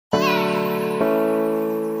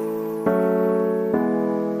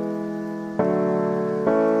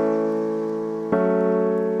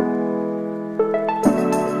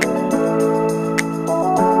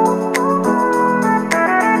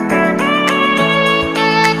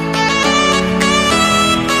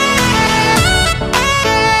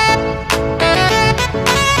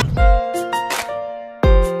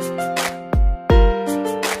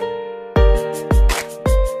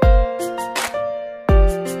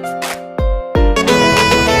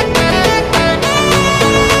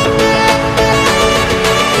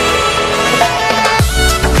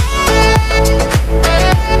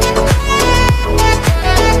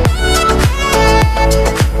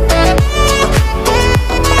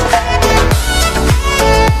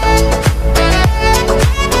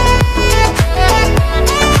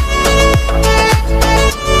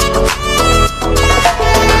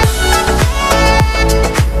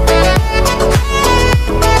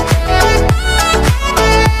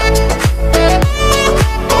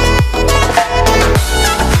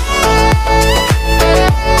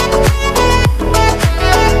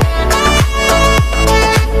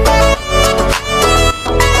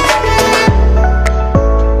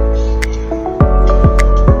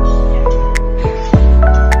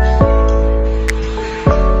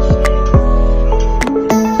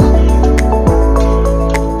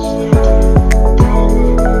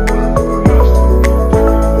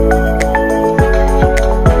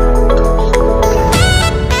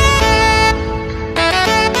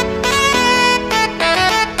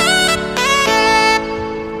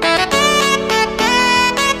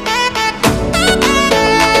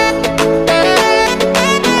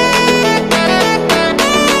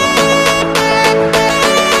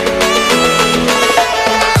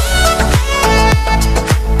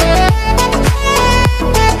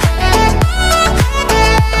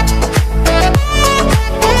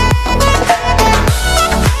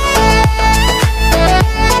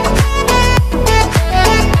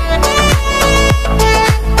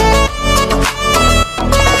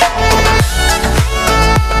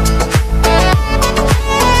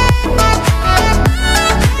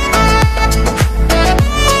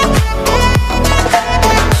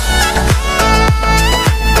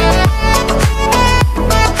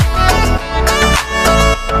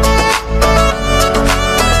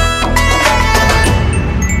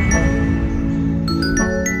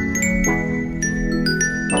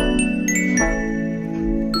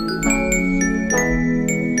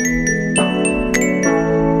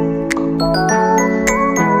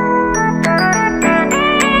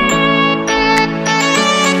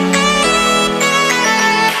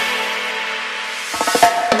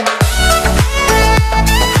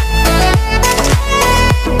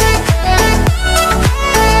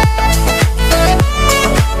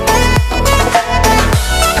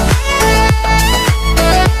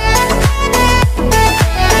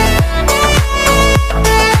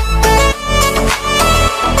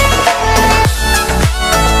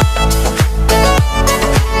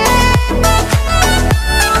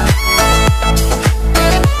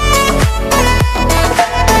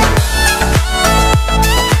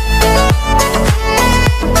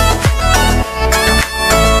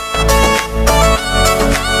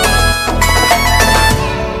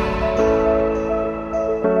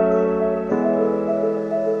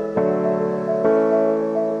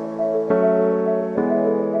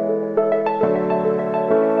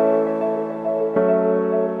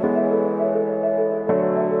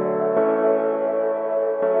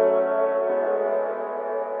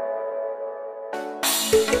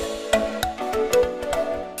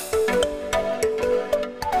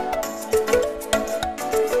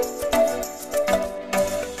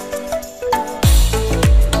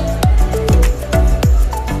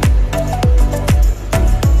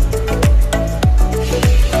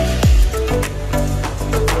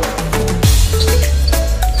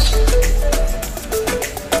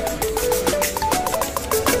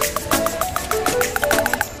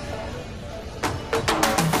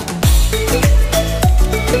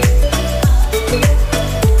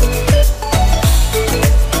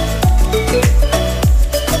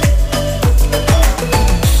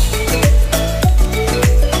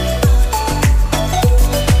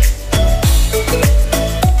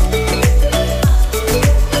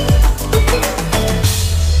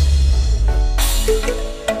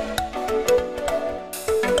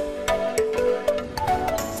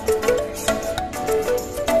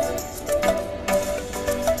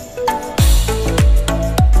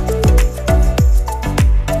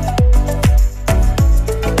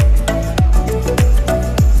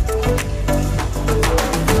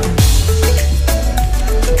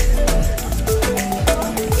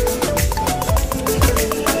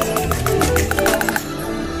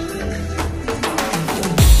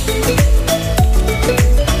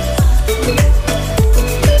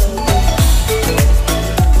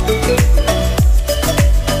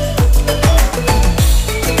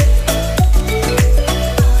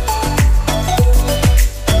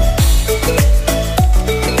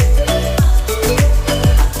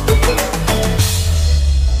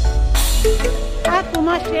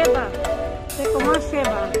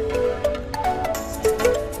7.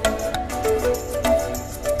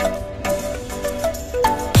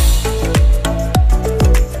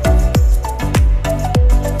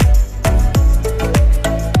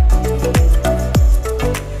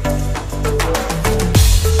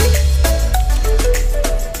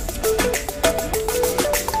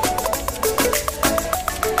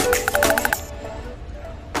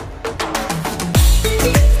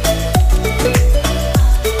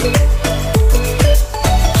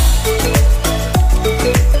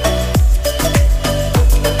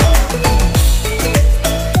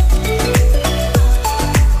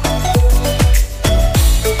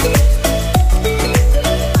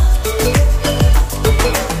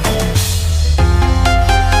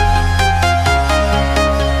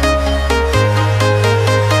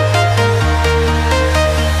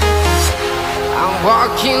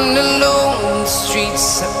 Walking alone, the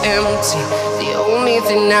streets are empty. The only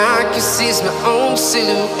thing I can see is my own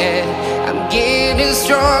silhouette. I'm getting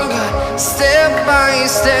stronger, step by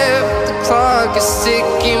step. The clock is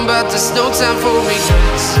ticking, but there's no time for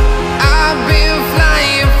regrets. I've been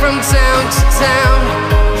flying from town to town,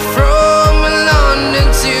 from London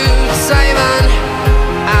to Taiwan.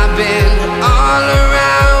 I've been all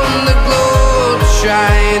around the globe,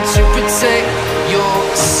 trying to protect your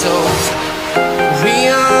soul. We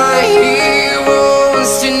are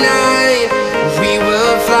heroes tonight. We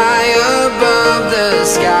will fly above the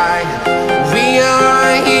sky. We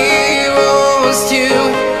are heroes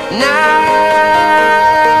tonight.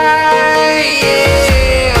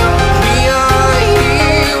 Yeah. We are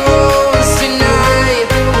heroes tonight.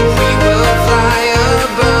 We will fly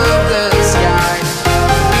above the sky.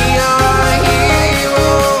 We are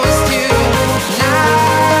heroes tonight.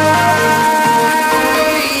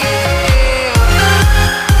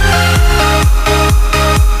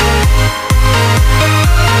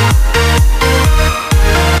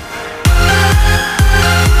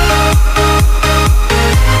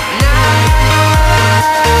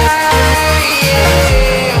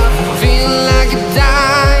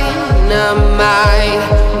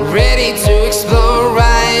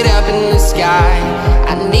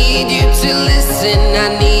 I need you to listen, I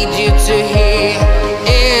need you to hear,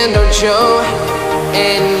 and don't show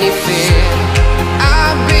any fear.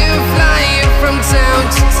 I've been flying from town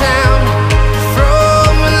to town,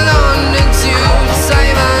 from London to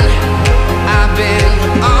Taiwan. I've been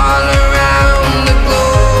all around the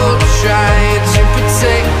globe, trying to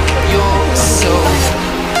protect your soul.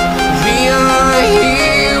 We are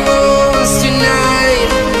heroes tonight.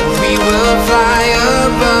 We will fly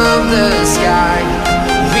above the sky.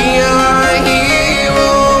 We are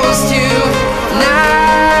heroes tonight.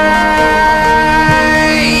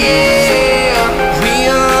 Yeah. We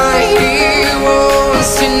are heroes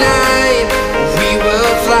tonight. We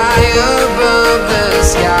will fly above the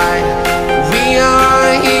sky. We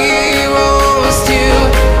are heroes tonight.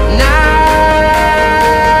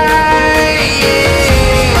 Yeah.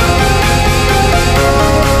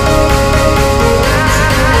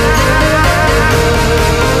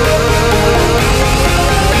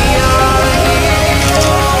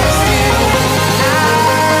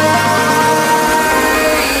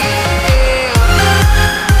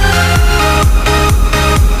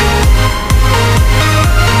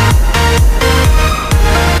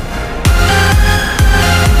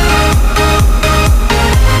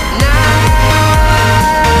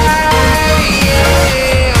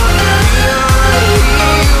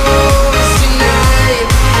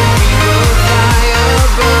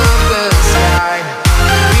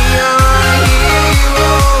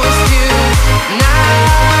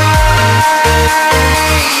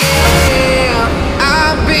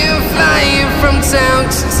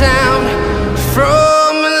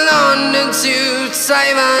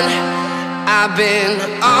 I've been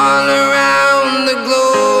all around the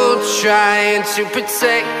globe, trying to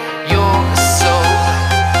protect your soul.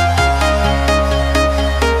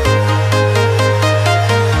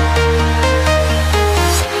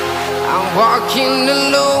 I'm walking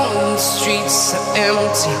alone, the streets are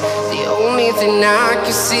empty. The only thing I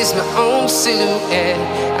can see is my own silhouette.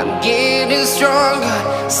 I'm getting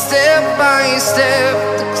stronger, step by step.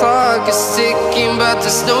 The clock is ticking, but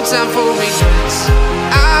there's no time for regrets.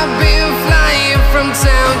 I've been flying from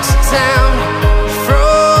town to town,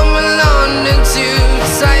 from London to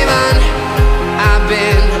Taiwan. I've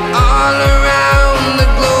been all around the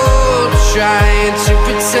globe, trying to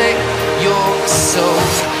protect your soul.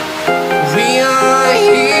 We are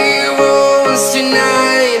heroes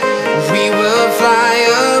tonight. We will fly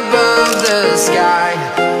above the sky.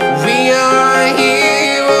 We are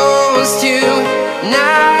heroes tonight.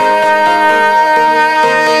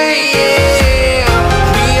 Yeah.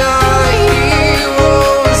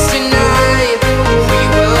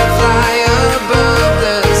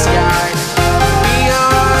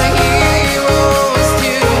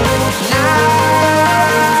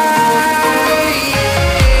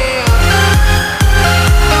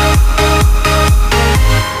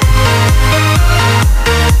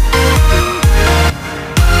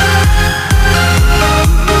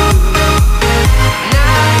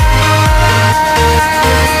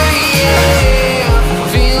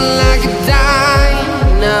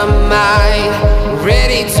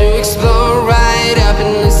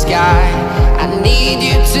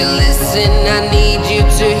 you to listen, I need you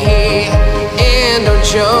to hear, and don't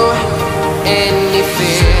show any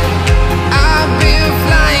fear. I've been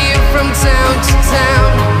flying from town to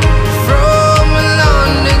town, from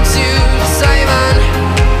London to Taiwan.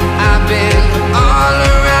 I've been all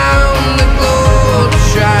around the globe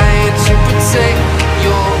trying to protect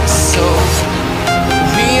your soul.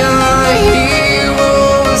 We are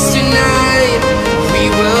heroes tonight, we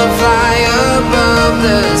will fly above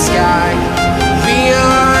the sky. We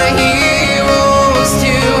are heroes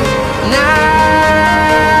tonight,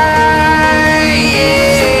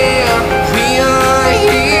 yeah. We are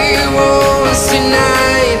heroes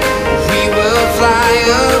tonight, we will fly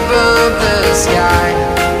above the sky.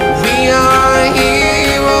 We are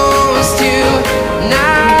heroes tonight,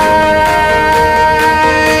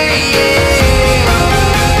 yeah. We are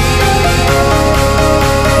heroes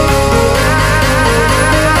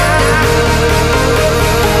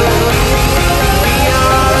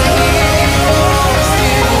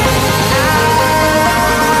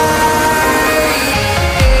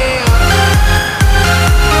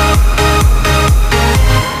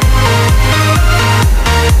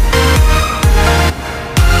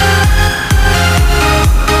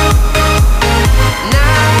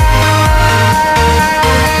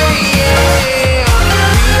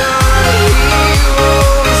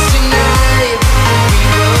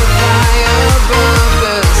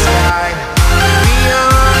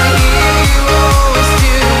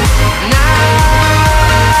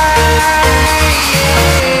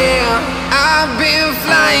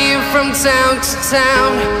town to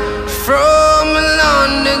town, from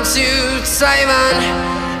London to Taiwan.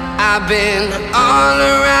 I've been all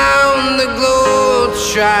around the globe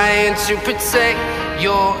trying to protect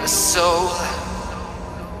your soul.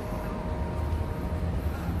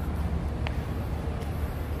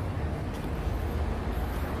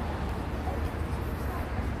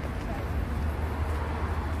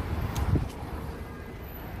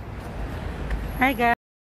 Hi guys.